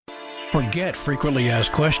Forget frequently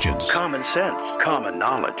asked questions. Common sense, common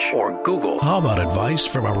knowledge, or Google. How about advice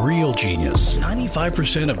from a real genius?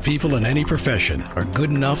 95% of people in any profession are good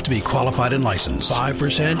enough to be qualified and licensed.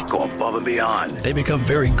 5% go above and beyond. They become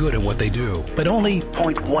very good at what they do, but only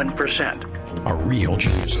 0.1% are real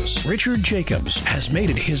geniuses. Richard Jacobs has made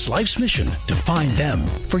it his life's mission to find them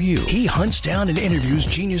for you. He hunts down and interviews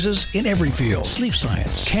geniuses in every field: sleep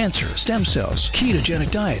science, cancer, stem cells,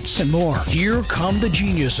 ketogenic diets, and more. Here come the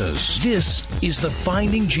geniuses. This is the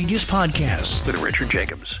Finding Genius Podcast with Richard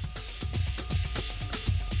Jacobs.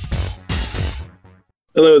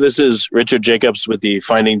 Hello, this is Richard Jacobs with the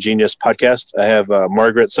Finding Genius Podcast. I have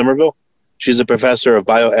Margaret Somerville. She's a professor of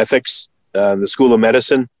bioethics in the School of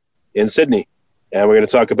Medicine in Sydney. And we're going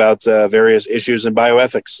to talk about various issues in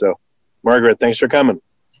bioethics. So, Margaret, thanks for coming.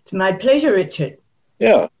 It's my pleasure, Richard.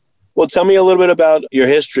 Yeah. Well, tell me a little bit about your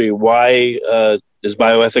history. Why is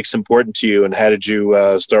bioethics important to you, and how did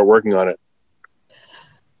you start working on it?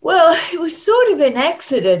 Well, it was sort of an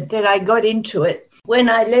accident that I got into it. When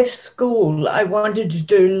I left school, I wanted to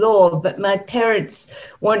do law, but my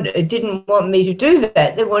parents didn't want me to do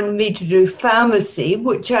that. They wanted me to do pharmacy,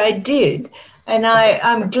 which I did. And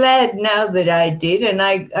I'm glad now that I did. And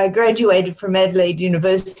I graduated from Adelaide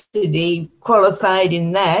University, qualified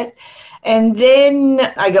in that. And then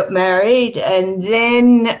I got married, and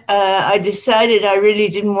then I decided I really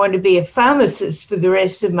didn't want to be a pharmacist for the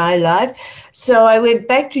rest of my life. So I went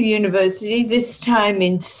back to university, this time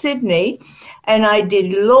in Sydney, and I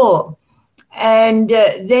did law. And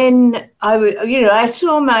then I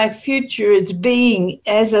saw my future as being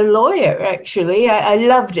as a lawyer, actually. I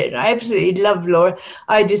loved it. I absolutely loved law.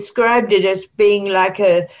 I described it as being like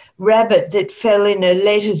a rabbit that fell in a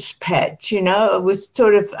lettuce patch, It was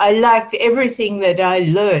I liked everything that I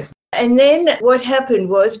learned. And then what happened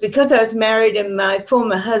was, because I was married and my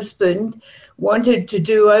former husband wanted to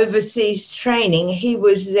do overseas training. He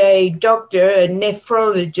was a doctor, a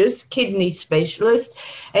nephrologist, kidney specialist.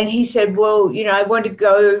 And he said, well, I want to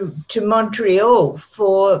go to Montreal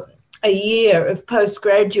for a year of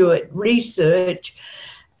postgraduate research.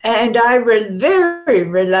 And I very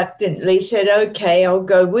reluctantly said, okay, I'll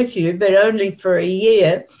go with you, but only for a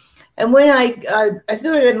year. And when I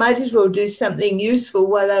thought I might as well do something useful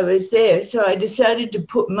while I was there. So I decided to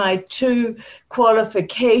put my two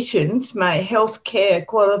qualifications, my healthcare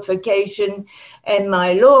qualification and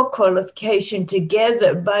my law qualification,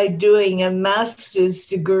 together by doing a master's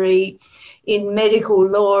degree in medical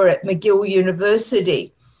law at McGill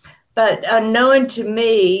University. But unknown to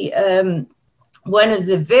me, one of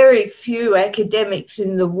the very few academics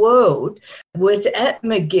in the world was at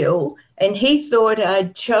McGill, and he thought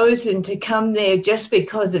I'd chosen to come there just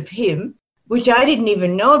because of him, which I didn't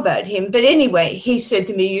even know about him. But anyway, he said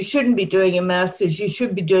to me, you shouldn't be doing a master's, you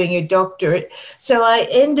should be doing a doctorate. So I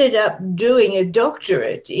ended up doing a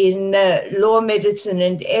doctorate in law, medicine,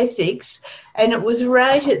 and ethics. And it was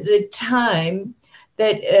right at the time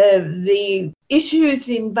that the issues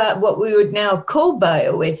in what we would now call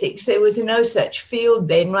bioethics, there was no such field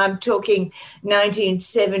then, I'm talking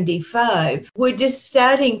 1975, were just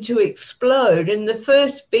starting to explode. And the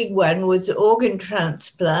first big one was organ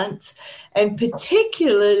transplants, and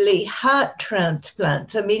particularly heart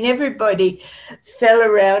transplants. I mean, everybody fell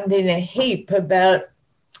around in a heap about,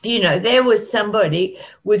 there was somebody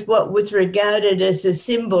with what was regarded as a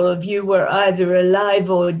symbol of you were either alive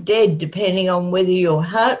or dead, depending on whether your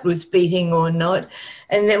heart was beating or not.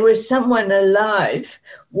 And there was someone alive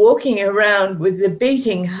walking around with the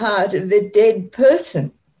beating heart of a dead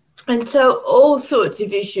person. And so all sorts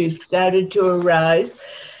of issues started to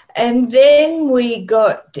arise. And then we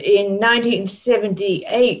got, in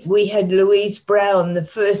 1978, we had Louise Brown, the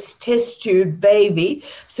first test tube baby.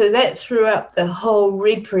 So that threw up the whole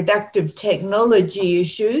reproductive technology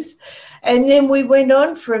issues. And then we went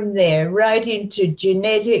on from there right into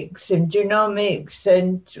genetics and genomics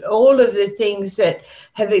and all of the things that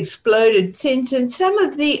have exploded since. And some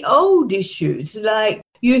of the old issues like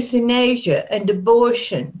euthanasia and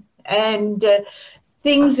abortion and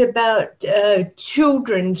things about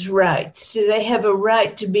children's rights. Do they have a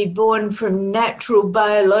right to be born from natural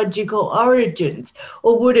biological origins?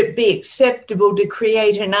 Or would it be acceptable to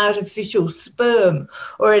create an artificial sperm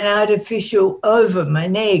or an artificial ovum,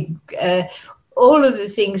 an egg? All of the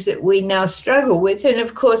things that we now struggle with. And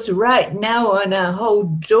of course, right now on our whole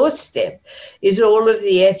doorstep is all of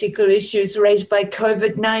the ethical issues raised by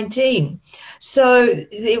COVID-19. So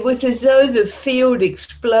it was as though the field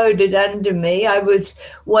exploded under me. I was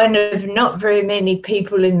one of not very many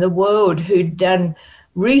people in the world who'd done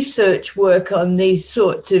research work on these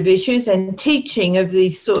sorts of issues and teaching of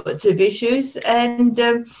these sorts of issues. And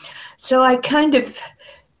so I kind of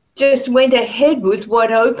just went ahead with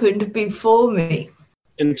what opened before me.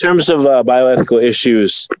 In terms of bioethical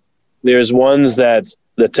issues, there's ones that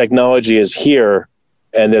the technology is here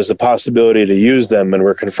and there's a possibility to use them and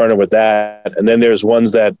we're confronted with that. And then there's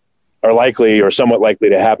ones that are likely or somewhat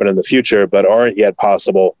likely to happen in the future but aren't yet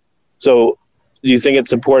possible. So do you think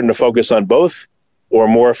it's important to focus on both or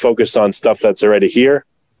more focus on stuff that's already here?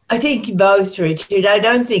 I think both, Richard. I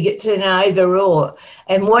don't think it's an either or.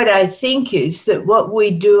 And what I think is that what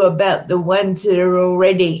we do about the ones that are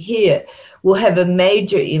already here will have a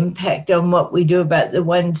major impact on what we do about the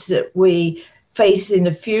ones that we face in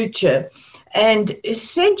the future. And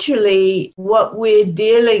essentially what we're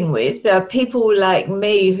dealing with are people like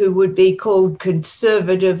me who would be called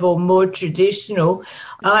conservative or more traditional.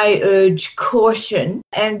 I urge caution,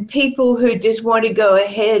 and people who just want to go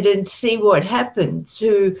ahead and see what happens,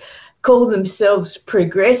 who call themselves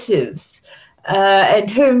progressives,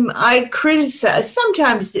 and whom I criticize.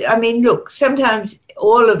 Sometimes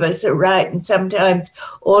all of us are right and sometimes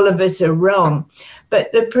all of us are wrong.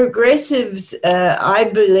 But the progressives, I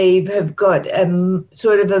believe, have got a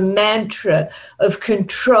sort of a mantra of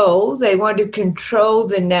control. They want to control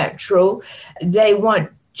the natural. They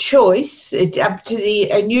want choice. It's up to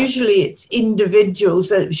and usually it's individuals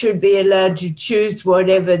that should be allowed to choose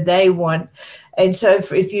whatever they want. And so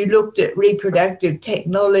if you looked at reproductive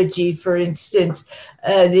technology, for instance,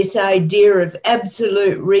 this idea of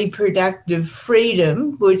absolute reproductive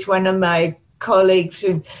freedom, which one of my colleagues,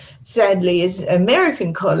 who sadly is an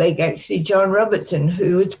American colleague, actually, John Robertson,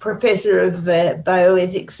 who was professor of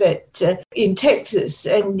bioethics in Texas.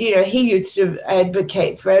 And, he used to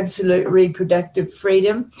advocate for absolute reproductive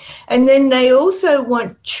freedom. And then they also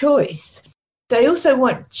want choice. They also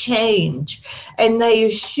want change, and they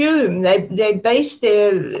assume, they base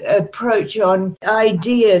their approach on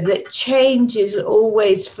idea that change is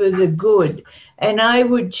always for the good. And I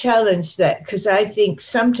would challenge that, because I think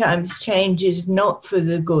sometimes change is not for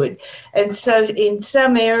the good. And so in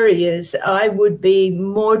some areas, I would be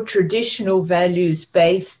more traditional values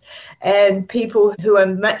based, and people who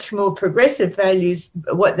are much more progressive values,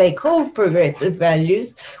 what they call progressive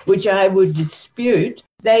values, which I would dispute,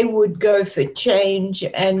 they would go for change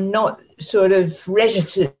and not sort of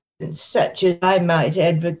reticence, such as I might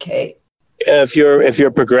advocate. If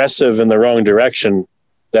you're progressive in the wrong direction,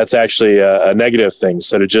 that's actually a negative thing.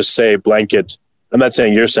 So to just say blanket, I'm not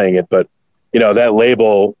saying you're saying it, but that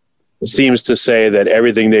label seems to say that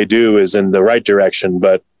everything they do is in the right direction,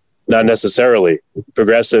 but not necessarily.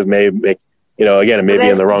 Progressive may make, again, it may be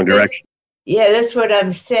in the wrong direction. Yeah, that's what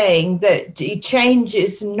I'm saying, that change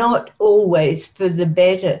is not always for the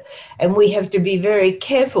better, and we have to be very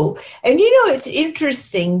careful. And, it's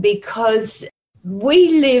interesting because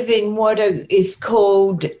we live in what is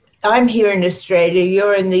called, I'm here in Australia,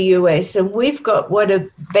 you're in the US, and we've got what are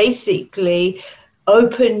basically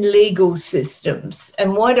open legal systems.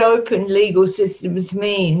 And what open legal systems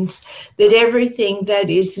means that everything that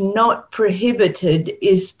is not prohibited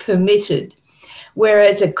is permitted.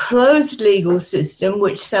 Whereas a closed legal system,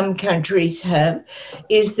 which some countries have,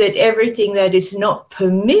 is that everything that is not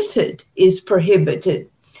permitted is prohibited.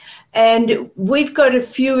 And we've got a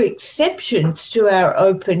few exceptions to our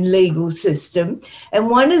open legal system. And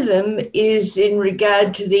one of them is in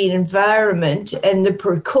regard to the environment and the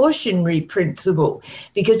precautionary principle.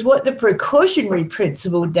 Because what the precautionary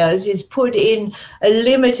principle does is put in a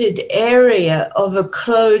limited area of a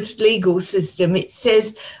closed legal system. It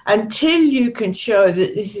says, until you can show that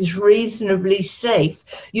this is reasonably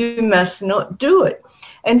safe, you must not do it.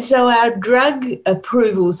 And so our drug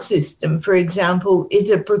approval system, for example,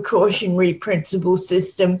 is a precautionary principle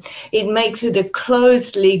system. It makes it a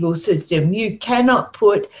closed legal system. You cannot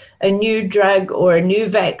put a new drug or a new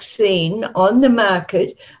vaccine on the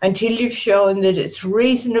market until you've shown that it's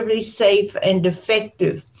reasonably safe and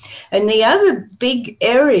effective. And the other big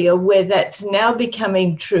area where that's now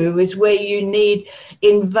becoming true is where you need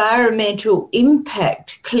environmental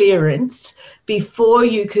impact clearance before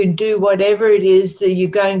you can do whatever it is that you're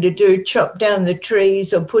going to do, chop down the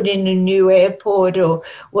trees or put in a new airport or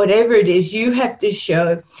whatever it is. You have to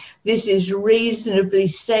show this is reasonably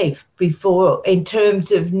safe before, in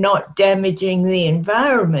terms of not damaging the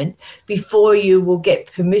environment, before you will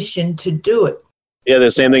get permission to do it. Yeah,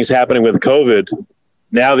 the same thing's happening with COVID.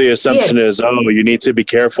 Now the assumption is, you need to be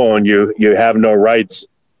careful and you have no rights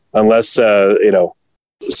unless,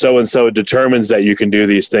 so-and-so determines that you can do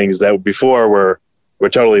these things that before were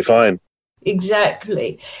totally fine.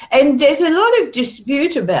 Exactly. And there's a lot of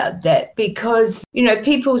dispute about that because,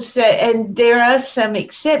 people say, and there are some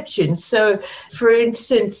exceptions. So, for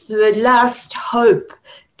instance, the last hope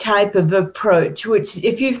type of approach, which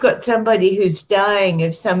if you've got somebody who's dying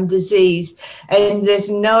of some disease and there's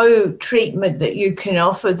no treatment that you can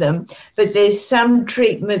offer them, but there's some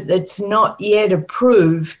treatment that's not yet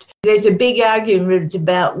approved, there's a big argument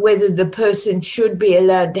about whether the person should be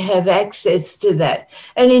allowed to have access to that.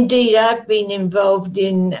 And indeed, I've been involved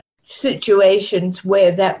in situations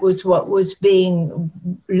where that was what was being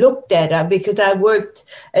looked at, because I worked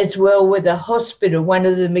as well with a hospital, one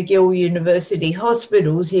of the McGill University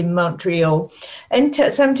hospitals in Montreal, and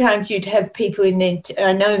sometimes you'd have people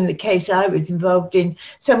I know in the case I was involved in,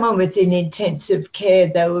 someone was in intensive care,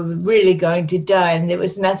 they were really going to die and there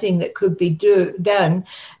was nothing that could be done,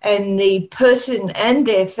 and the person and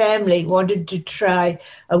their family wanted to try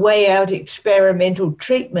a way out experimental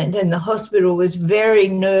treatment, and the hospital was very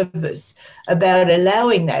nervous about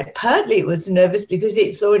allowing that. Partly it was nervous because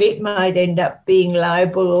it thought it might end up being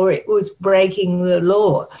liable or it was breaking the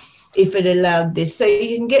law if it allowed this. So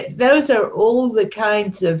you can get, those are all the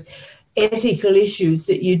kinds of ethical issues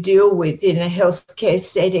that you deal with in a healthcare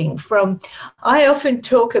setting. I often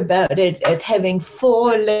talk about it as having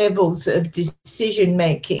 4 levels of decision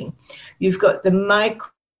making. You've got the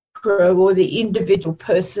micro or the individual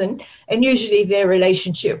person, and usually their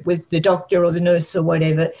relationship with the doctor or the nurse or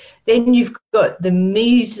whatever. Then you've got the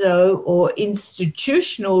meso or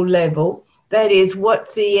institutional level. That is,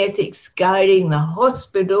 what's the ethics guiding the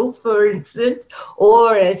hospital, for instance,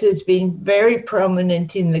 or as has been very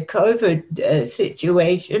prominent in the COVID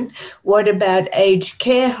situation, what about aged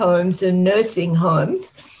care homes and nursing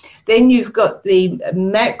homes? Then you've got the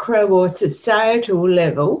macro or societal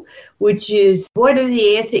level, which is what are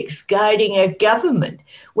the ethics guiding a government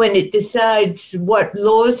when it decides what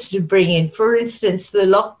laws to bring in. For instance, the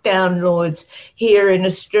lockdown laws here in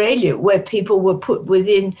Australia, where people were put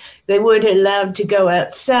within, they weren't allowed to go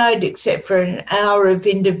outside except for an hour of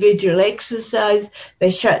individual exercise.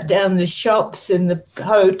 They shut down the shops and the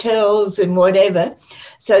hotels and whatever.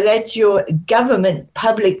 So that's your government,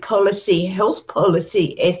 public policy, health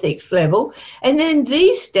policy, ethics level. And then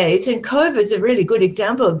these days, and COVID's a really good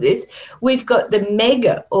example of this, we've got the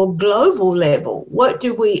mega or global level. What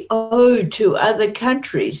do we owe to other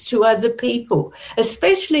countries, to other people,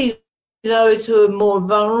 especially those who are more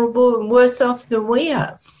vulnerable and worse off than we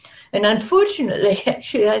are? And unfortunately,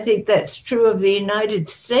 actually, I think that's true of the United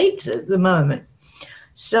States at the moment.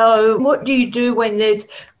 So what do you do when there's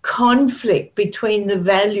conflict between the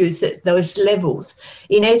values at those levels?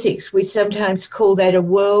 In ethics, we sometimes call that a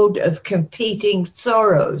world of competing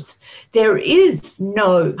sorrows. There is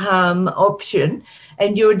no harm option,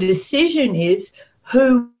 and your decision is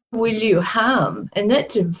who will you harm? And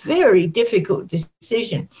that's a very difficult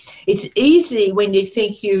decision. It's easy when you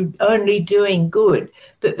think you're only doing good,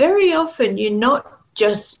 but very often you're not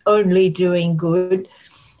just only doing good.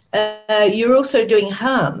 You're also doing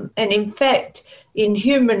harm. And in fact, in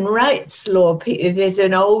human rights law, there's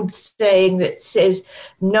an old saying that says,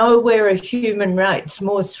 nowhere are human rights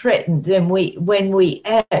more threatened than when we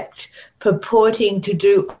act purporting to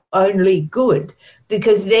do only good.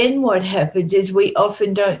 Because then what happens is we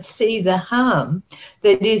often don't see the harm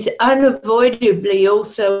that is unavoidably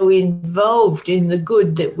also involved in the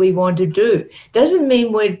good that we want to do. Doesn't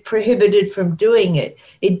mean we're prohibited from doing it.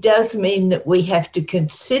 It does mean that we have to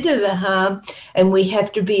consider the harm and we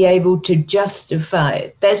have to be able to justify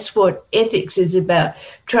it. That's what ethics is about,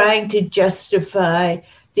 trying to justify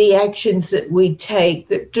the actions that we take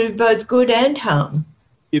that do both good and harm.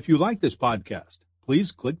 If you like this podcast,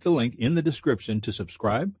 please click the link in the description to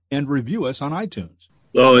subscribe and review us on iTunes.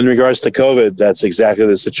 Well, in regards to COVID, that's exactly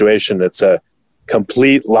the situation. It's a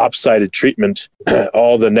complete lopsided treatment.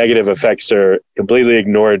 All the negative effects are completely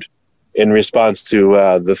ignored in response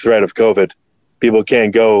to the threat of COVID. People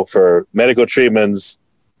can't go for medical treatments,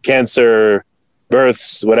 cancer,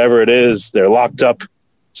 births, whatever it is. They're locked up.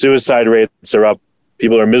 Suicide rates are up.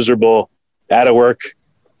 People are miserable, out of work,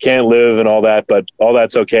 can't live and all that, but all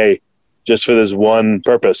that's okay just for this one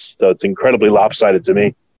purpose. So it's incredibly lopsided to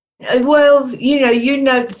me. Well, you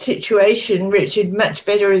know the situation, Richard, much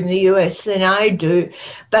better in the US than I do.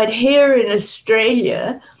 But here in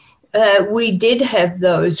Australia, we did have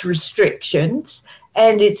those restrictions.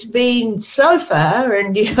 And it's been so far,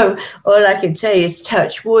 and all I can say is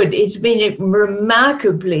touch wood, it's been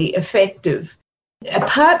remarkably effective.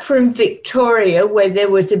 Apart from Victoria, where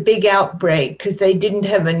there was a big outbreak because they didn't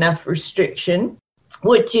have enough restriction,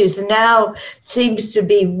 which is now seems to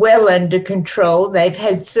be well under control. They've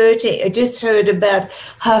had 13, I just heard about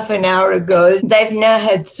half an hour ago, they've now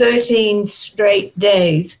had 13 straight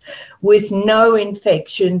days with no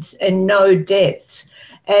infections and no deaths.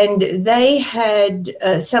 And they had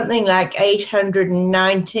something like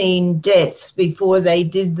 819 deaths before they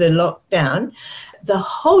did the lockdown. The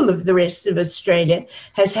whole of the rest of Australia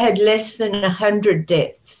has had less than 100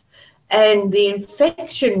 deaths. And the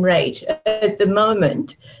infection rate at the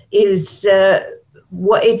moment is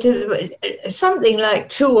something like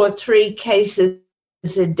 2 or 3 cases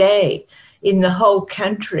a day in the whole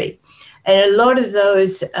country. And a lot of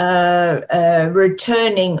those are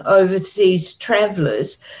returning overseas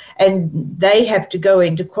travellers, and they have to go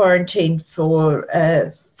into quarantine for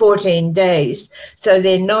 14 days. So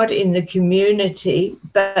they're not in the community,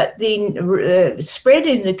 but the spread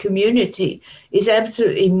in the community is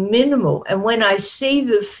absolutely minimal. And when I see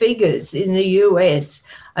the figures in the US,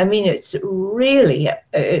 I mean, it's really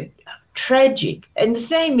tragic. And the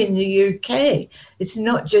same in the UK. It's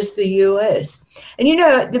not just the US. And, you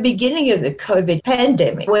know, at the beginning of the COVID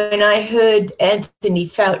pandemic, when I heard Anthony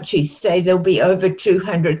Fauci say there'll be over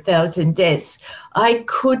 200,000 deaths, I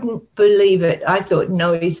couldn't believe it. I thought,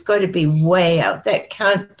 no, he's got to be way out. That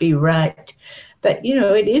can't be right. But, you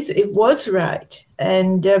know, it was right.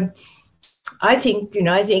 And I think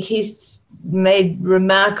he's made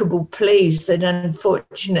remarkable pleas that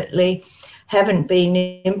unfortunately haven't been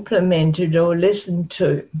implemented or listened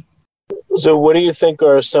to. So what do you think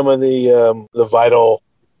are some of the vital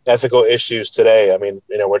ethical issues today? I mean,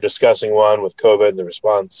 you know, we're discussing one with COVID and the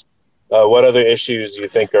response. What other issues do you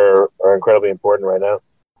think are incredibly important right now?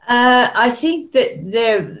 I think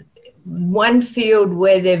that one field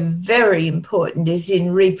where they're very important is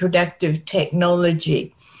in reproductive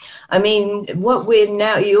technology. I mean,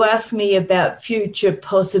 you asked me about future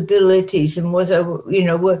possibilities and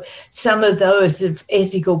were some of those of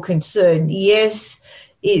ethical concern? Yes,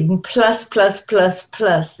 in plus,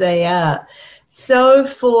 they are. So,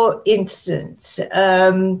 for instance,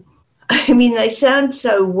 I mean, they sound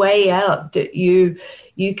so way out that you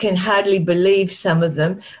can hardly believe some of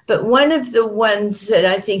them. But one of the ones that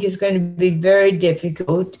I think is going to be very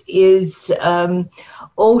difficult is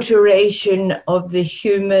alteration of the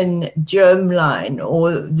human germline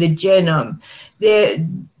or the genome.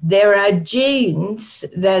 There are genes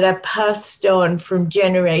that are passed on from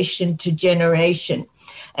generation to generation.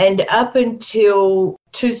 And up until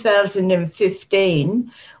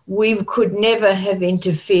 2015, we could never have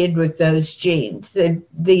interfered with those genes.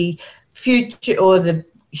 The future or the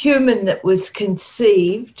human that was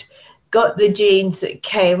conceived got the genes that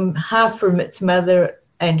came half from its mother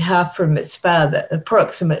and half from its father,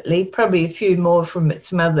 approximately, probably a few more from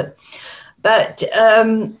its mother. But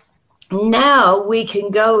now we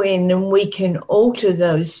can go in and we can alter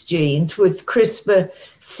those genes with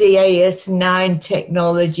CRISPR-Cas9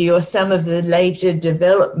 technology or some of the later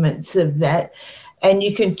developments of that. And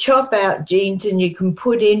you can chop out genes and you can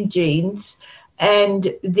put in genes.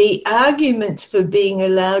 And the arguments for being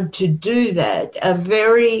allowed to do that are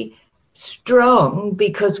very strong,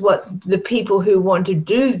 because what the people who want to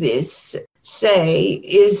do this say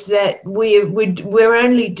is that we're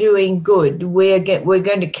only doing good. We're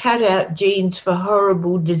going to cut out genes for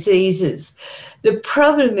horrible diseases. The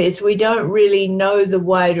problem is we don't really know the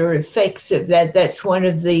wider effects of that. That's one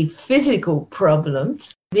of the physical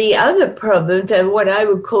problems. The other problems are what I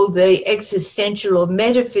would call the existential or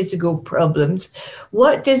metaphysical problems.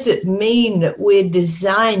 What does it mean that we're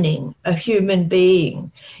designing a human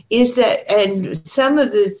being? And some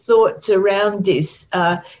of the thoughts around this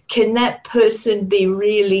are, can that person be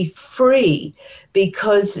really free?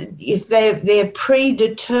 Because if they're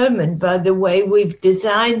predetermined by the way we've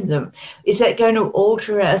designed them, is that going to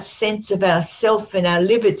alter our sense of ourself and our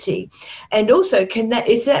liberty? And also,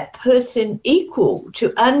 is that person equal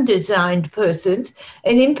to undesigned persons?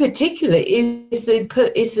 And in particular, is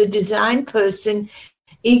the designed person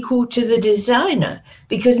equal to the designer?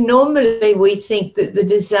 Because normally we think that the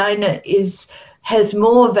designer has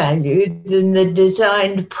more value than the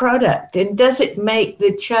designed product. And does it make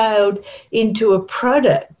the child into a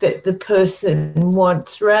product that the person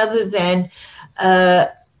wants rather than an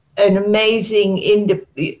amazing,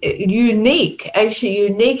 unique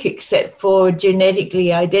except for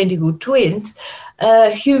genetically identical twins,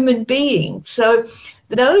 human being? So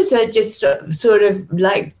those are just sort of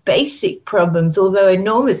like basic problems, although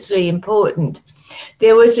enormously important.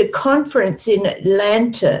 There was a conference in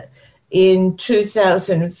Atlanta in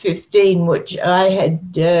 2015, which I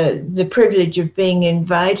had the privilege of being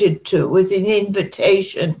invited to. It was an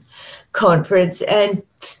invitation conference, and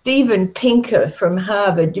Steven Pinker from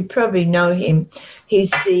Harvard, you probably know him,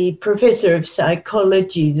 he's the professor of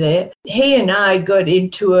psychology there. He and I got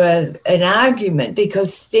into an argument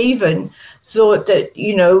because Steven thought that,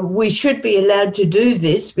 we should be allowed to do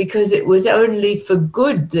this because it was only for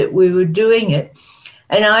good that we were doing it.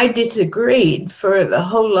 And I disagreed for a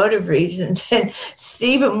whole lot of reasons. And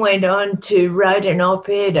Stephen went on to write an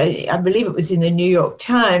op-ed, I believe it was in the New York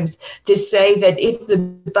Times, to say that if the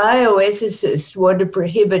bioethicists want to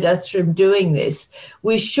prohibit us from doing this,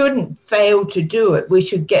 we shouldn't fail to do it. We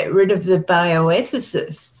should get rid of the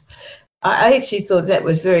bioethicists. I actually thought that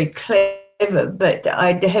was very clever, but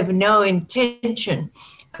I have no intention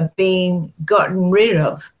of being gotten rid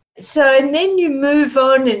of. So, and then you move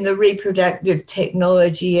on in the reproductive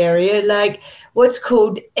technology area, like what's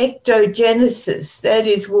called ectogenesis. That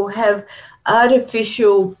is, we'll have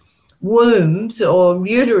artificial wombs or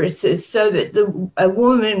uteruses so that a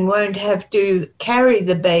woman won't have to carry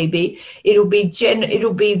the baby. It'll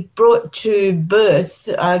be brought to birth,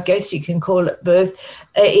 I guess you can call it birth,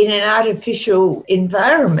 in an artificial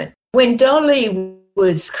environment. When Dolly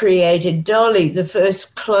was created, Dolly, the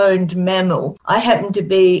first cloned mammal, I happened to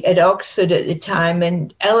be at Oxford at the time,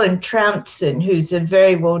 and Alan Troughton, who's a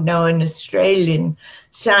very well-known Australian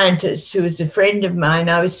scientist who was a friend of mine,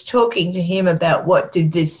 I was talking to him about what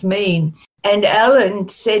did this mean. And Alan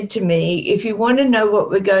said to me, if you want to know what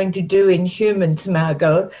we're going to do in humans,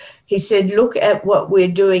 Margot, he said, look at what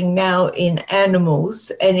we're doing now in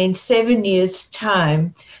animals, and in 7 years'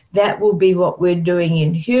 time, that will be what we're doing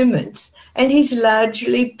in humans. And he's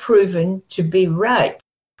largely proven to be right.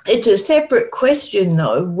 It's a separate question,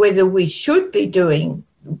 though, whether we should be doing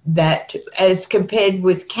that as compared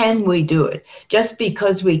with can we do it. Just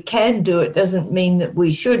because we can do it doesn't mean that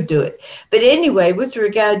we should do it. But anyway, with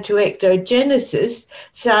regard to ectogenesis,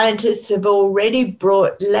 scientists have already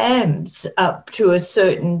brought lambs up to a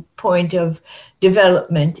certain point of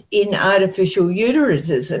development in artificial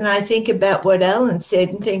uteruses. And I think about what Alan said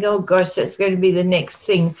and think, oh gosh, that's going to be the next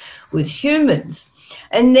thing with humans.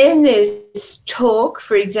 And then there's talk,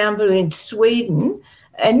 for example, in Sweden,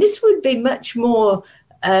 and this would be much more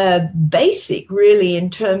basic, really, in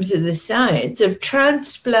terms of the science, of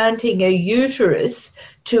transplanting a uterus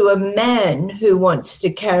to a man who wants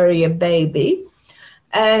to carry a baby.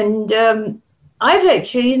 And I've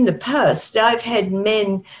actually, in the past, I've had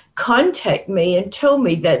men contact me and tell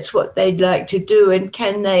me that's what they'd like to do, and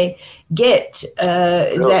can they get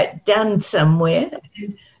that done somewhere?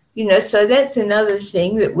 You know, so that's another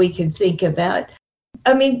thing that we can think about.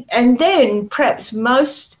 I mean, and then perhaps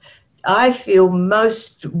I feel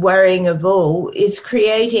most worrying of all is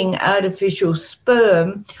creating artificial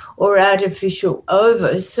sperm or artificial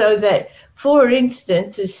ovaries so that, for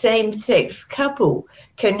instance, a same-sex couple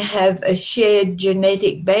can have a shared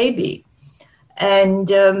genetic baby.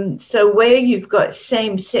 And so where you've got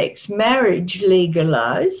same-sex marriage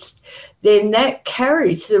legalized, then that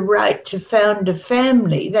carries the right to found a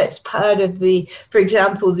family. That's part of for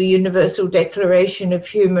example, the Universal Declaration of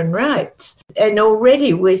Human Rights. And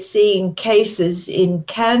already we're seeing cases in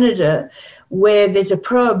Canada where there's a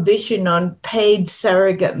prohibition on paid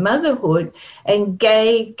surrogate motherhood, and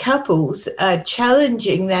gay couples are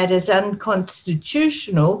challenging that as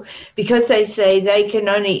unconstitutional because they say they can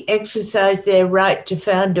only exercise their right to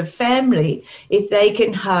found a family if they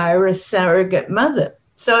can hire a surrogate mother.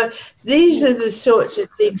 So these are the sorts of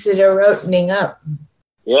things that are opening up.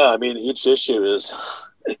 Yeah, I mean, each issue is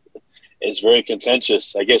very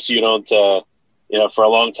contentious. I guess you don't, for a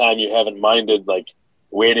long time you haven't minded like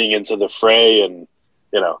wading into the fray and,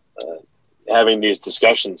 having these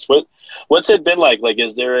discussions. What's it been like? Like,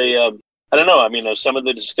 is there I don't know. I mean, are some of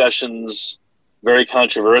the discussions very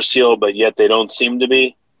controversial, but yet they don't seem to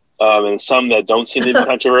be? And some that don't seem to be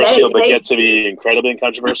controversial, but get to be incredibly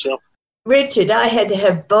controversial? Richard, I had to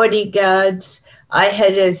have bodyguards. I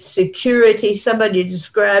had a security. Somebody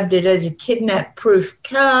described it as a kidnap-proof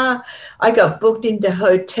car. I got booked into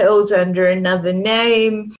hotels under another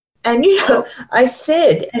name. And, I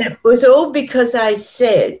said, and it was all because I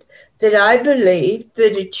said that I believed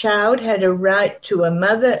that a child had a right to a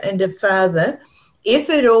mother and a father, if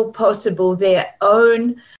at all possible, their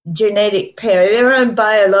own genetic parent, their own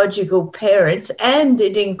biological parents, and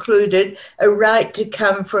it included a right to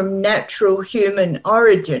come from natural human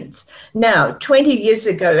origins. Now, 20 years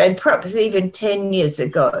ago, and perhaps even 10 years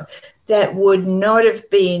ago, that would not have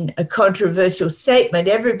been a controversial statement.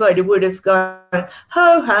 Everybody would have gone,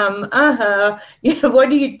 ho-hum, what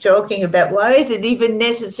are you talking about? Why is it even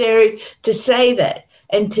necessary to say that?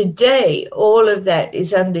 And today, all of that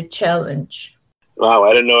is under challenge. Wow, I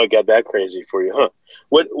didn't know it got that crazy for you, huh?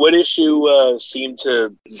 What issue seemed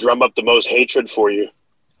to drum up the most hatred for you?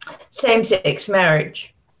 Same-sex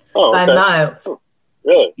marriage by miles. Oh,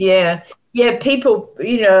 really? Yeah. Yeah, people,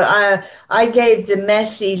 I gave the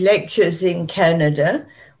Massey lectures in Canada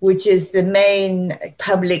which is the main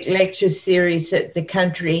public lecture series that the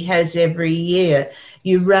country has every year.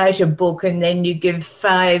 You write a book and then you give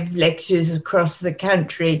 5 lectures across the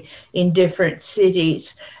country in different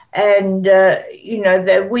cities. And,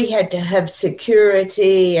 that we had to have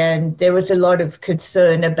security, and there was a lot of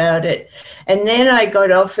concern about it. And then I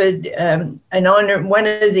got offered one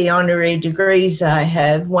of the honorary degrees I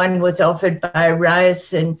have. One was offered by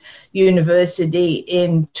Ryerson University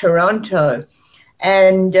in Toronto.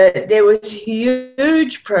 And there was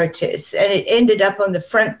huge protests, and it ended up on the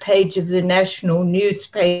front page of the national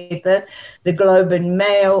newspaper, the Globe and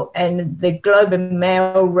Mail, and the Globe and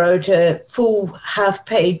Mail wrote a full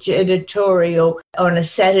half-page editorial on a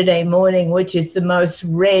Saturday morning, which is the most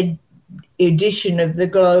read edition of the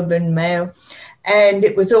Globe and Mail. And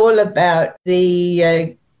it was all about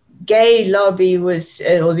the gay lobby or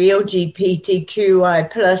the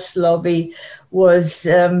LGBTQI plus lobby was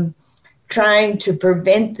trying to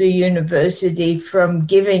prevent the university from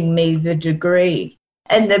giving me the degree.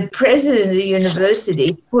 And the president of the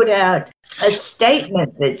university put out a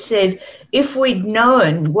statement that said, if we'd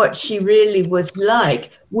known what she really was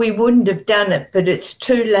like, we wouldn't have done it, but it's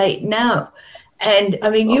too late now. And I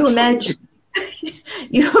mean, you imagine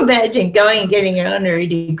going and getting an honorary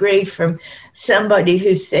degree from somebody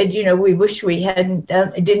who said, we wish we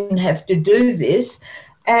didn't have to do this.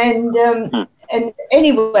 And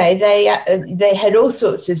anyway, they had all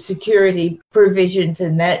sorts of security provisions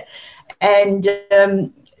in that. And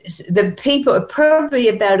the people, probably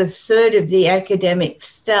about a third of the academic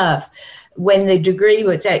staff, when the degree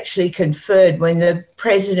was actually conferred, when the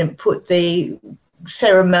president put the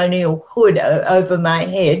ceremonial hood over my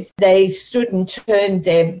head, they stood and turned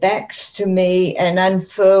their backs to me and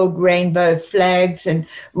unfurled rainbow flags and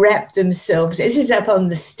wrapped themselves, this is up on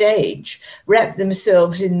the stage, wrapped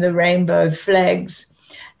themselves in the rainbow flags.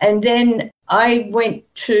 And then I went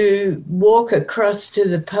to walk across to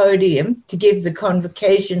the podium to give the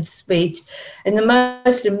convocation speech, and the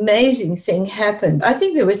most amazing thing happened. I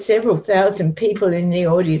think there were several thousand people in the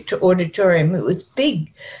auditorium. It was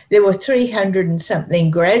big. There were 300 and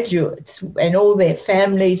something graduates, and all their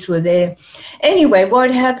families were there. Anyway,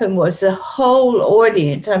 what happened was the whole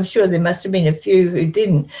audience, I'm sure there must have been a few who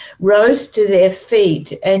didn't, rose to their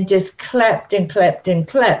feet and just clapped and clapped and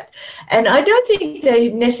clapped. And I don't think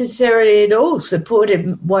they necessarily at all supported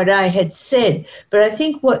what I had said, but I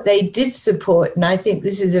think what they did support, and I think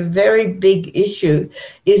this is a very big issue,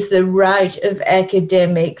 is the right of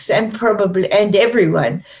academics and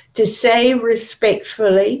everyone to say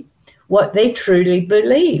respectfully what they truly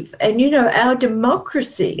believe. And, our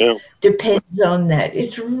democracy depends on that.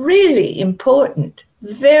 It's really important,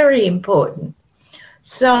 very important.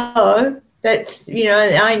 So that's,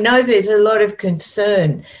 I know there's a lot of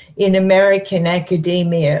concern in American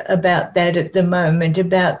academia about that at the moment,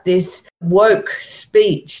 about this woke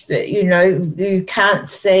speech that, you can't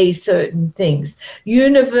say certain things.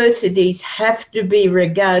 Universities have to be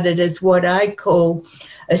regarded as what I call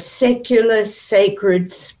a secular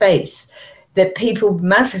sacred space, that people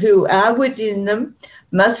who are within them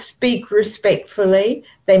must speak respectfully.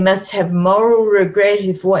 They must have moral regret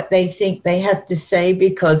of what they think they have to say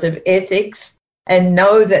because of ethics, and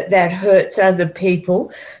know that hurts other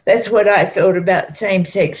people. That's what I thought about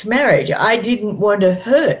same-sex marriage. I didn't want to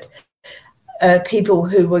hurt people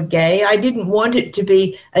who were gay. I didn't want it to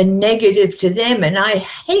be a negative to them, and I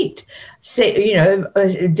hate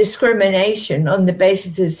discrimination on the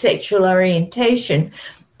basis of sexual orientation.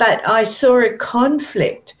 But I saw a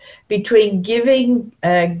conflict between giving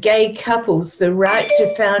gay couples the right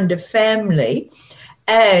to found a family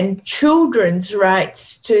and children's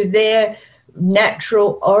rights to their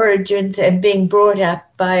natural origins and being brought up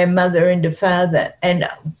by a mother and a father. And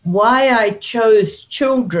why I chose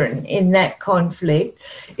children in that conflict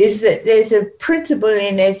is that there's a principle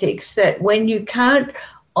in ethics that when you can't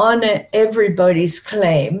honor everybody's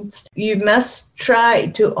claims, you must try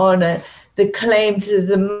to honor the claims of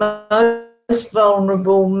the most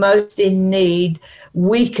vulnerable, most in need,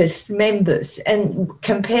 weakest members. And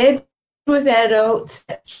compared with adults,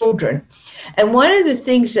 children. And one of the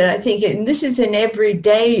things that I think, and this is an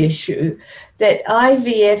everyday issue, that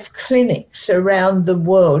IVF clinics around the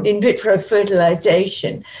world, in vitro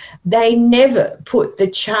fertilization, they never put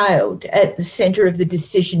the child at the center of the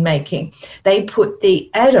decision making. They put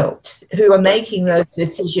the adults who are making those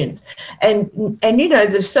decisions. And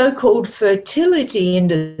the so-called fertility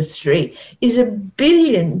industry is a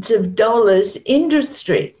billions of dollars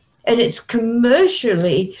industry, and it's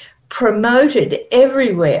commercially promoted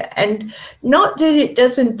everywhere. And not that it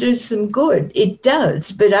doesn't do some good, it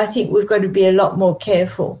does, but I think we've got to be a lot more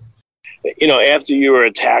careful. After you were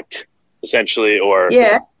attacked, essentially, or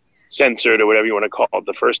censored or whatever you want to call it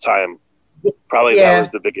the first time, probably that was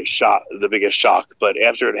the biggest shock. But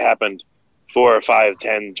after it happened 4 or 5,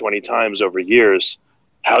 10, 20 times over years,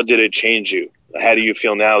 how did it change you? How do you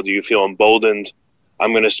feel now? Do you feel emboldened?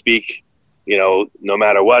 I'm going to speak, no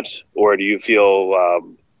matter what, or do you feel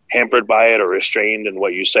hampered by it or restrained in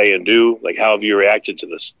what you say and do? Like, how have you reacted to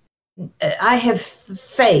this? I have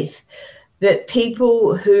faith that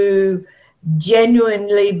people who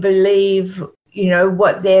genuinely believe,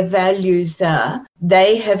 what their values are,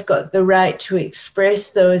 they have got the right to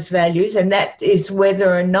express those values, and that is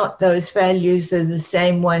whether or not those values are the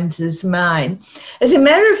same ones as mine. As a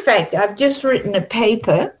matter of fact, I've just written a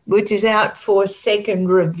paper which is out for second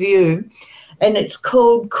review, and it's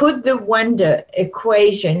called "Could the Wonder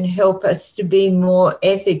Equation Help Us to Be More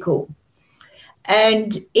Ethical?"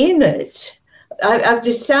 And in it, I've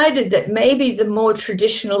decided that maybe the more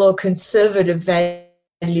traditional or conservative values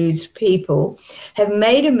people have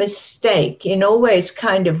made a mistake in always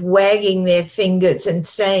kind of wagging their fingers and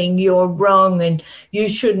saying you're wrong and you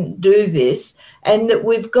shouldn't do this, and that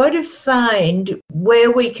we've got to find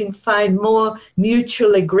where we can find more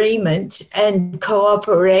mutual agreement and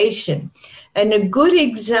cooperation. And a good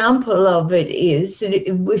example of it is,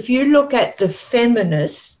 if you look at the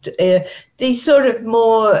feminist, the sort of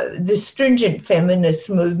the stringent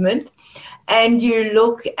feminist movement, and you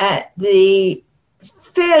look at the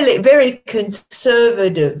very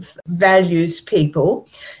conservative values people,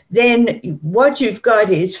 then what you've got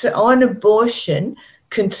is, on abortion,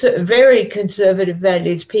 very conservative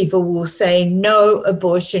values people will say no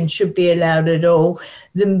abortion should be allowed at all.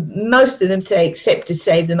 Most of them say except to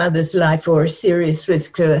save the mother's life or a serious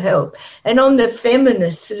risk to her health. And on the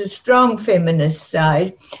strong feminist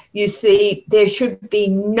side, you see there should be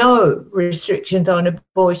no restrictions on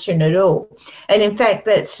abortion at all. And in fact,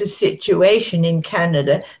 that's the situation in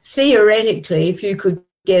Canada. Theoretically, if you could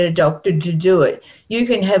get a doctor to do it, you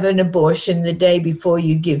can have an abortion the day before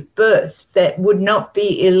you give birth. That would not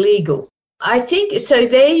be illegal. I think, so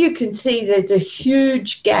there you can see there's a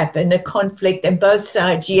huge gap and a conflict, and both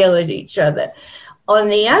sides yell at each other. On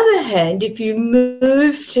the other hand, if you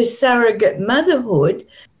move to surrogate motherhood,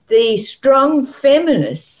 the strong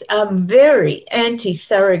feminists are very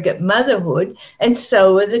anti-surrogate motherhood, and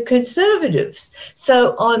so are the conservatives.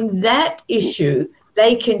 So on that issue,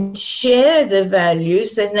 they can share the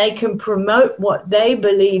values and they can promote what they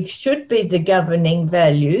believe should be the governing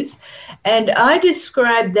values. And I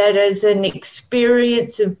describe that as an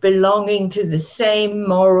experience of belonging to the same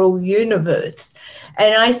moral universe.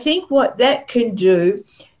 And I think what that can do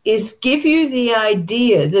is give you the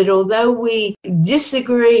idea that although we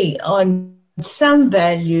disagree on some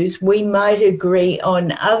values, we might agree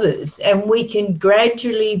on others, and we can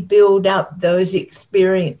gradually build up those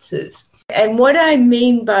experiences. And what I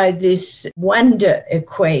mean by this wonder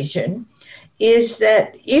equation is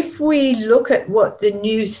that if we look at what the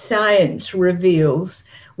new science reveals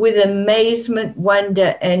with amazement,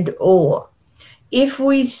 wonder, and awe, if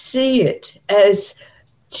we see it as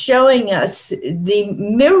showing us the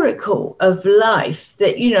miracle of life,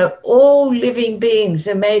 that, all living beings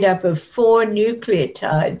are made up of 4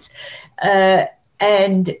 nucleotides,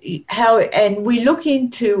 and we look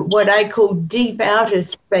into what I call deep outer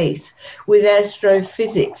space with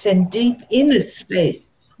astrophysics and deep inner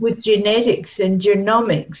space with genetics and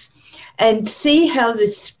genomics, and see how the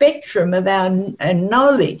spectrum of our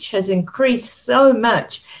knowledge has increased so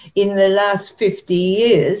much in the last 50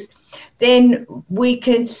 years, then we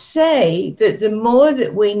can say that the more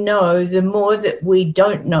that we know, the more that we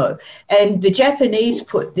don't know. And the Japanese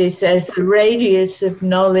put this as the radius of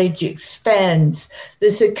knowledge expands,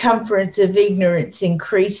 the circumference of ignorance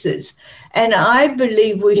increases. And I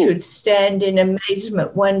believe we should stand in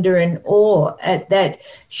amazement, wonder, and awe at that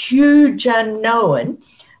huge unknown.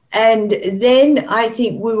 And then I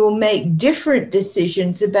think we will make different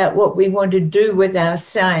decisions about what we want to do with our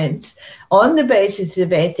science on the basis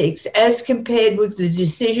of ethics as compared with the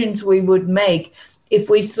decisions we would make if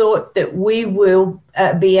we thought that we will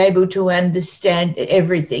be able to understand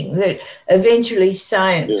everything, that eventually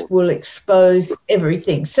science will expose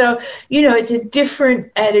everything. So, it's a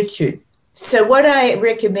different attitude. So what I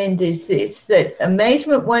recommend is this, that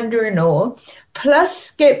amazement, wonder, and awe, plus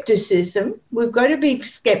skepticism, we've got to be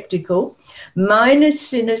skeptical, minus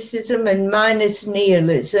cynicism and minus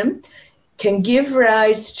nihilism, can give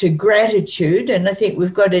rise to gratitude, and I think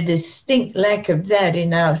we've got a distinct lack of that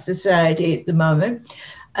in our society at the moment,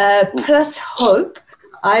 plus hope.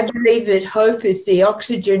 I believe that hope is the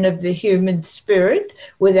oxygen of the human spirit.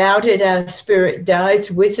 Without it, our spirit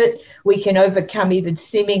dies. With it, we can overcome even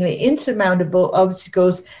seemingly insurmountable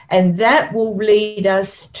obstacles, and that will lead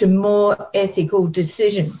us to more ethical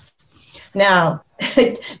decisions. Now,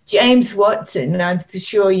 James Watson, I'm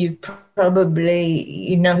sure you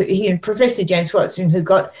probably, Professor James Watson, who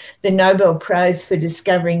got the Nobel Prize for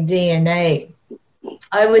discovering DNA.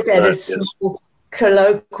 I was at a small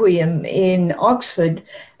colloquium in Oxford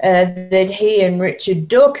that he and Richard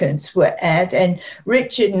Dawkins were at, and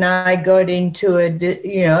Richard and I got into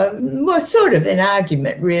sort of an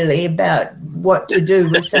argument really about what to do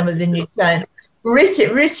with some of the new science.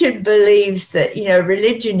 Richard believes that,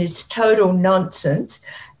 religion is total nonsense,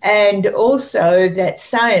 and also that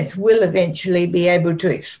science will eventually be able to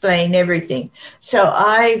explain everything. So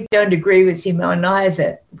I don't agree with him on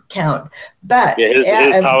either count. But his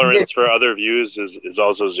tolerance for other views is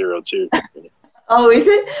also zero too. Oh, is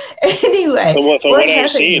it? Anyway, from what I've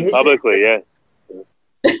seen publicly, yeah.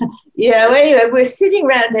 Yeah. Well, anyway, we're sitting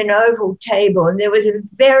around an oval table, and there was a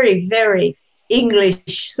very, very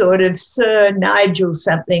English sort of Sir Nigel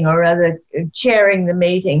something or other chairing the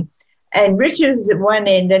meeting. And Richard was at one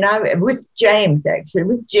end, and I with James, actually,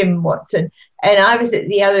 with Jim Watson, and I was at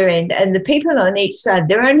the other end. And the people on each side,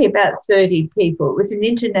 there were only about 30 people. It was an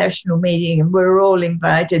international meeting, and we were all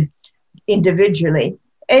invited individually.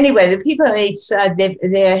 Anyway, the people on each side,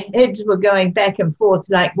 their heads were going back and forth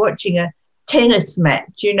like watching a tennis match,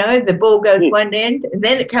 the ball goes one end and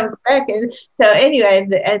then it comes back. And so anyway,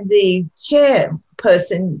 and the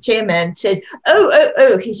chairman said,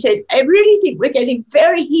 he said, I really think we're getting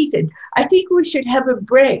very heated. I think we should have a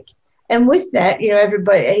break. And with that,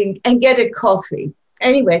 everybody, and get a coffee.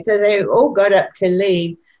 Anyway, so they all got up to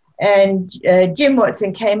leave. And Jim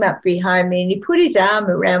Watson came up behind me and he put his arm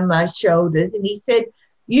around my shoulders and he said,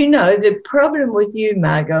 the problem with you,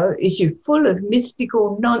 Margot, is you're full of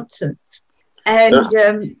mystical nonsense.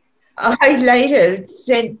 And I later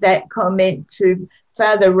sent that comment to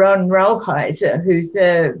Father Ron Rolheiser, who's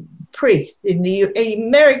a priest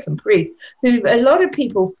American priest, who a lot of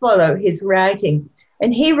people follow his writing.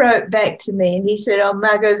 And he wrote back to me and he said, oh,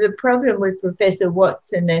 Margot, the problem with Professor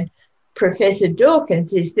Watson and Professor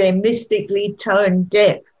Dawkins is they're mystically tone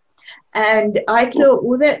deaf. And I thought,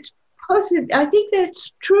 well, that's possible. I think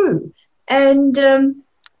that's true. And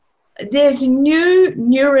there's new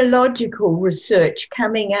neurological research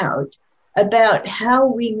coming out about how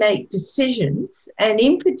we make decisions, and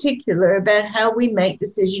in particular about how we make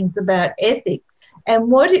decisions about ethics. And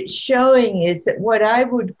what it's showing is that what I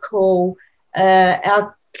would call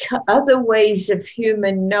our other ways of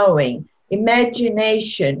human knowing,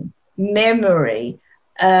 imagination, memory,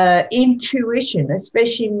 intuition,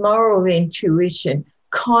 especially moral intuition,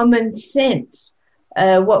 common sense,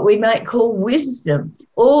 what we might call wisdom,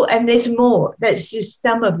 and there's more, that's just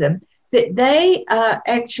some of them, that they are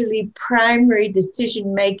actually primary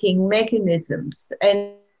decision-making mechanisms.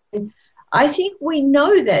 And I think we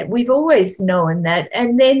know that. We've always known that.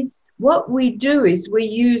 And then what we do is we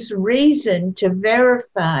use reason to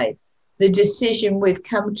verify the decision we've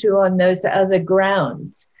come to on those other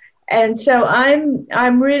grounds. And so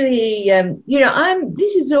I'm really,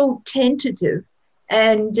 this is all tentative.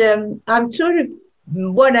 And I'm sort of,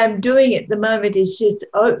 what I'm doing at the moment is just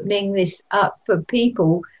opening this up for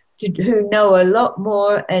people who know a lot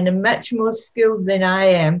more and are much more skilled than I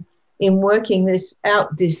am in working this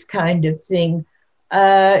kind of thing,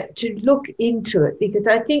 to look into it, because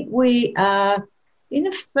I think we are, in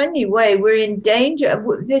a funny way, we're in danger.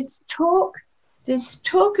 There's talk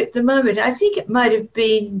at the moment, I think it might have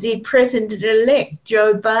been the president-elect,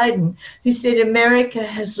 Joe Biden, who said America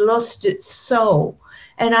has lost its soul.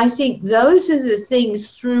 And I think those are the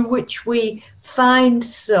things through which we find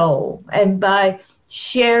soul. And by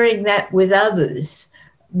sharing that with others,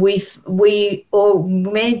 we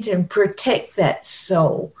augment and protect that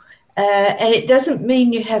soul. And it doesn't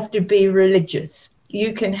mean you have to be religious.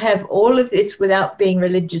 You can have all of this without being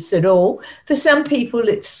religious at all. For some people,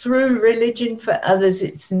 it's through religion. For others,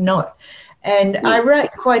 it's not. And I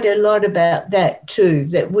write quite a lot about that too,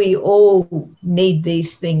 that we all need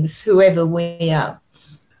these things, whoever we are.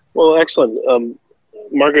 Well, excellent.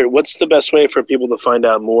 Margaret, what's the best way for people to find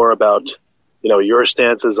out more about, your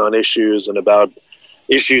stances on issues and about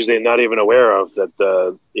issues they're not even aware of that,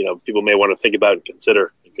 people may want to think about and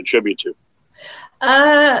consider and contribute to?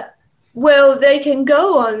 Well, they can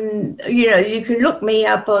go on, you can look me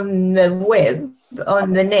up on the web,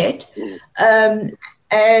 on the net.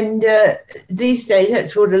 And these days,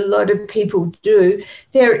 that's what a lot of people do.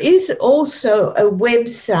 There is also a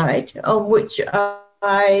website on which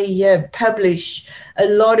I publish a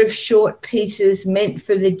lot of short pieces meant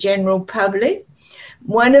for the general public.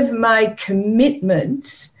 One of my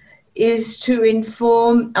commitments is to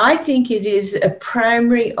inform. I think it is a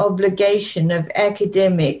primary obligation of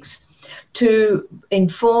academics to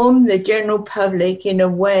inform the general public in a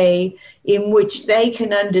way in which they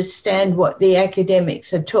can understand what the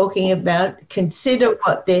academics are talking about, consider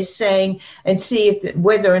what they're saying, and see if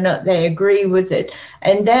whether or not they agree with it.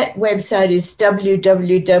 And that website is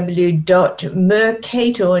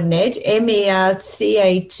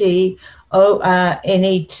www.mercatornet,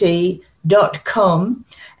 mercatornet.com.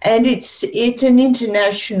 And it's an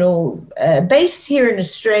international, based here in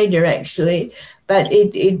Australia, actually, but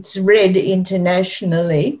it's read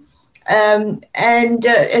internationally. And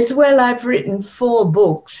as well, I've written 4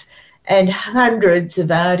 books and hundreds of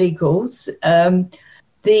articles. My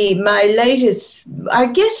latest, I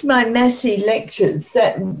guess, my Massey lectures,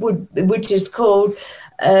 which is called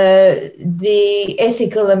The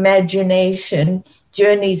Ethical Imagination,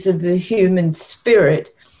 Journeys of the Human Spirit.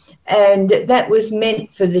 And that was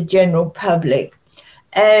meant for the general public.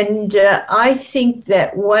 And I think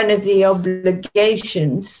that one of the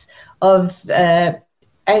obligations of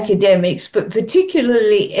academics, but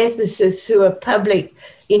particularly ethicists who are public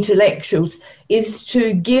intellectuals, is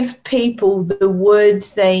to give people the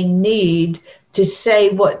words they need to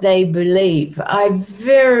say what they believe. I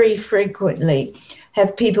very frequently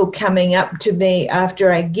have people coming up to me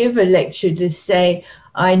after I give a lecture to say,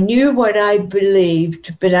 I knew what I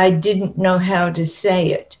believed, but I didn't know how to say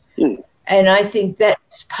it. And I think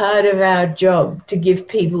that's part of our job, to give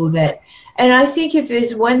people that. And I think if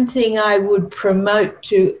there's one thing I would promote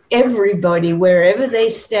to everybody, wherever they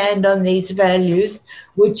stand on these values,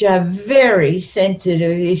 which are very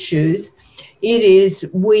sensitive issues, it is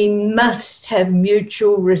we must have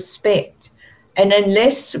mutual respect. And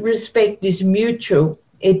unless respect is mutual,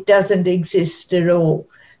 it doesn't exist at all.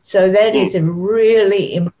 So that is a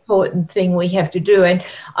really important thing we have to do. And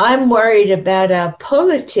I'm worried about our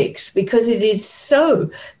politics because it is so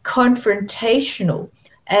confrontational.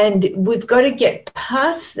 And we've got to get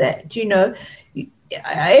past that. You know,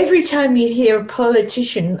 every time you hear a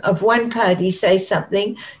politician of one party say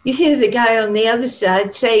something, you hear the guy on the other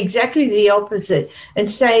side say exactly the opposite and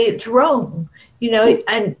say it's wrong. You know,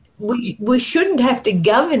 and we shouldn't have to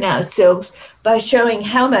govern ourselves by showing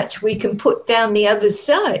how much we can put down the other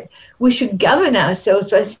side. We should govern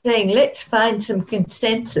ourselves by saying, let's find some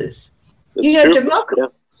consensus. That's true.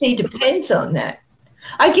 Democracy depends on that.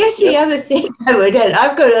 I guess the other thing I would add,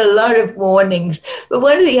 I've got a lot of warnings, but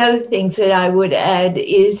one of the other things that I would add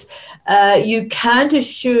is you can't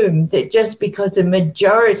assume that just because a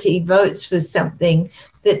majority votes for something,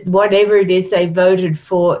 that whatever it is they voted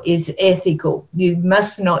for is ethical. You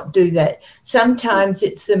must not do that. Sometimes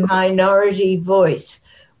it's the minority voice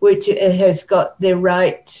which has got the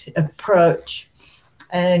right approach.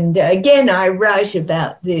 And again, I write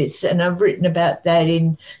about this, and I've written about that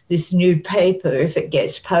in this new paper if it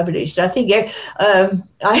gets published. I think the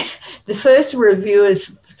first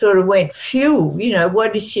reviewers sort of went, phew, you know,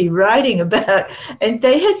 what is she writing about? And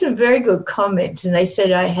they had some very good comments, and they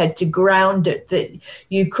said I had to ground it, that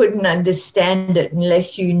you couldn't understand it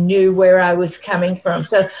unless you knew where I was coming from.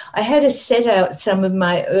 So I had to set out some of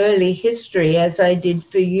my early history, as I did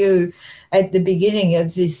for you at the beginning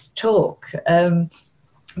of this talk.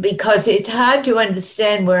 Because it's hard to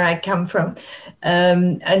understand where I come from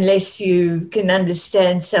unless you can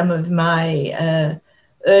understand some of my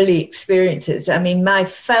early experiences. I mean, my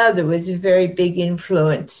father was a very big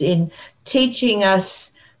influence in teaching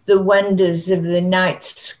us the wonders of the night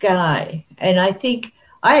sky. And I think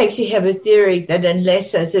I actually have a theory that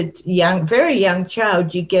unless as a very young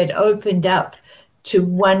child, you get opened up to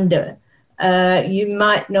wonder, you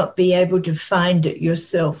might not be able to find it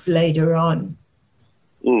yourself later on.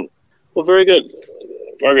 Well, very good,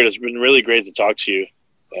 Margaret. It's been really great to talk to you,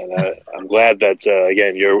 and I'm glad that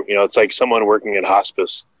again, it's like someone working in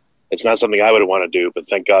hospice. It's not something I would want to do, but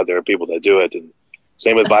thank God there are people that do it. And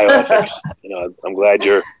same with bioethics. I'm glad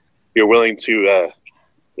you're willing to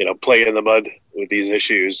play in the mud with these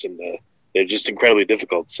issues, and they're just incredibly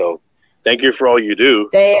difficult. So, thank you for all you do.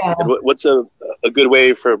 They are. And what's a good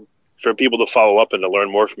way for people to follow up and to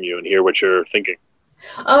learn more from you and hear what you're thinking?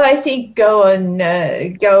 Oh, I think go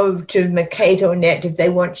to Mercatornet if they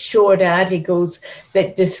want short articles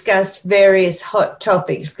that discuss various hot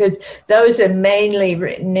topics, because those are mainly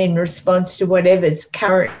written in response to whatever's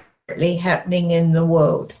currently happening in the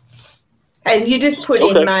world. And you just put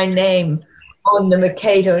in my name on the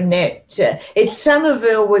Mercatornet. It's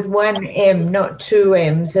Somerville with one M, not two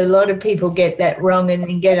M's. A lot of people get that wrong and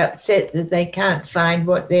then get upset that they can't find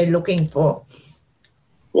what they're looking for.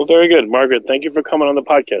 Well, very good. Margaret, thank you for coming on the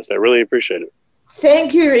podcast. I really appreciate it.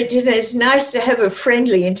 Thank you, Richard. It's nice to have a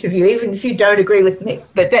friendly interview, even if you don't agree with me,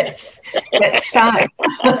 but that's fine.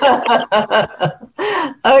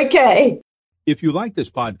 Okay. If you like this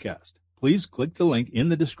podcast, please click the link in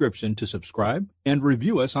the description to subscribe and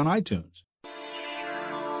review us on iTunes.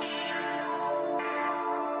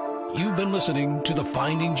 You've been listening to the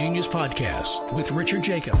Finding Genius podcast with Richard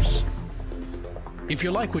Jacobs. If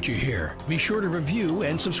you like what you hear, be sure to review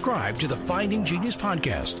and subscribe to the Finding Genius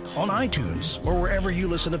podcast on iTunes or wherever you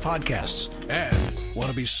listen to podcasts. And want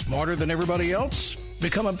to be smarter than everybody else?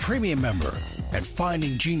 Become a premium member at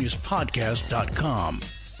findinggeniuspodcast.com.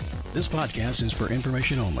 This podcast is for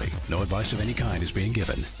information only. No advice of any kind is being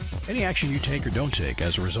given. Any action you take or don't take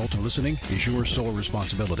as a result of listening is your sole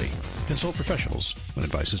responsibility. Consult professionals when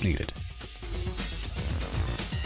advice is needed.